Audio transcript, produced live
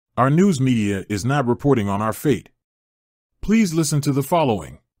Our news media is not reporting on our fate. Please listen to the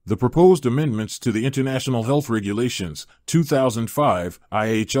following. The proposed amendments to the International Health Regulations, 2005,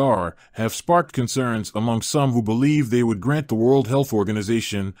 IHR, have sparked concerns among some who believe they would grant the World Health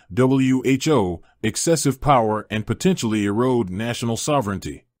Organization, W.H.O, excessive power and potentially erode national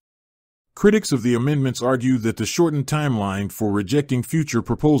sovereignty. Critics of the amendments argue that the shortened timeline for rejecting future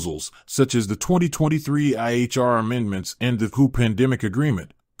proposals, such as the 2023 IHR amendments and the WHO pandemic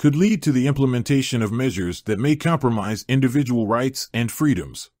agreement, could lead to the implementation of measures that may compromise individual rights and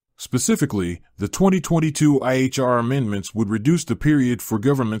freedoms. Specifically, the 2022 IHR amendments would reduce the period for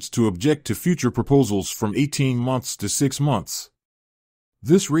governments to object to future proposals from 18 months to 6 months.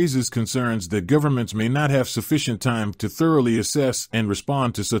 This raises concerns that governments may not have sufficient time to thoroughly assess and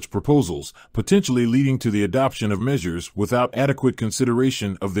respond to such proposals, potentially leading to the adoption of measures without adequate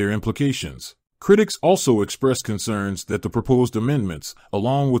consideration of their implications. Critics also express concerns that the proposed amendments,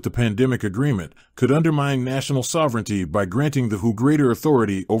 along with the pandemic agreement, could undermine national sovereignty by granting the WHO greater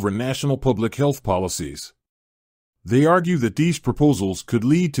authority over national public health policies. They argue that these proposals could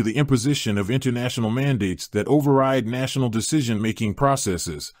lead to the imposition of international mandates that override national decision-making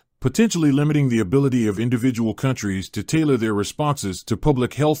processes, potentially limiting the ability of individual countries to tailor their responses to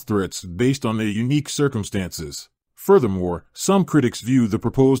public health threats based on their unique circumstances. Furthermore, some critics view the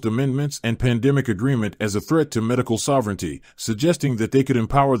proposed amendments and pandemic agreement as a threat to medical sovereignty, suggesting that they could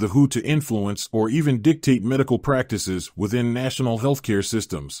empower the WHO to influence or even dictate medical practices within national healthcare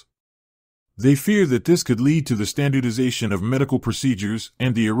systems. They fear that this could lead to the standardization of medical procedures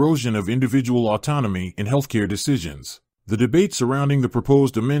and the erosion of individual autonomy in healthcare decisions. The debate surrounding the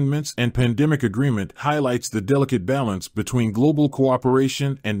proposed amendments and pandemic agreement highlights the delicate balance between global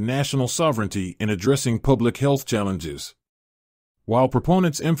cooperation and national sovereignty in addressing public health challenges. While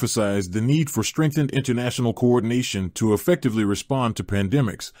proponents emphasize the need for strengthened international coordination to effectively respond to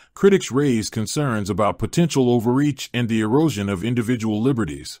pandemics, critics raise concerns about potential overreach and the erosion of individual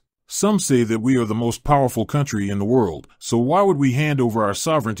liberties. Some say that we are the most powerful country in the world, so why would we hand over our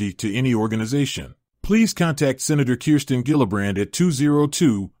sovereignty to any organization? Please contact Senator Kirsten Gillibrand at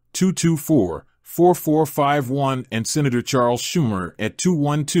 202-224-4451 and Senator Charles Schumer at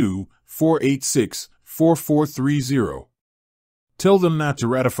 212-486-4430. Tell them not to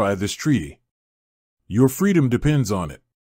ratify this treaty. Your freedom depends on it.